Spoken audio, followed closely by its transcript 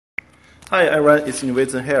Hi everyone, it's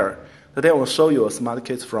Innovation here. Today I will show you a smart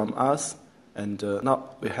case from us, and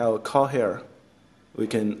now we have a call here. We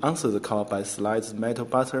can answer the call by slide the metal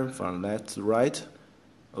button from left to right.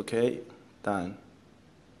 Okay, done.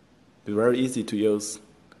 It's very easy to use.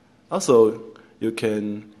 Also, you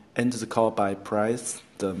can end the call by press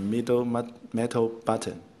the middle metal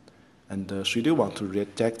button. And should you want to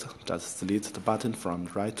reject, just select the button from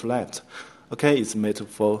right to left. Okay, it's made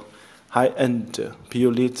for high-end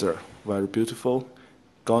PU laser, very beautiful,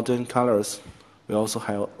 golden colors. We also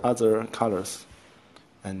have other colors,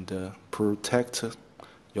 and protect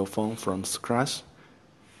your phone from scratch.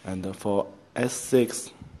 And for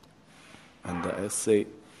S6 and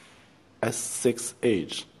S6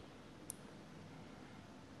 Edge,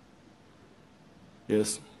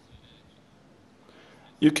 yes.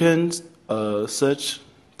 You can search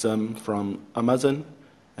them from Amazon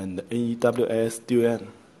and NEWS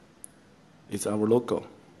is our logo.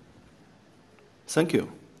 Thank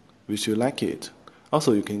you. Wish you like it.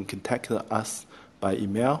 Also, you can contact us by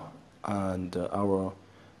email and our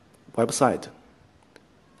website.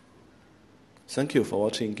 Thank you for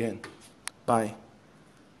watching again. Bye.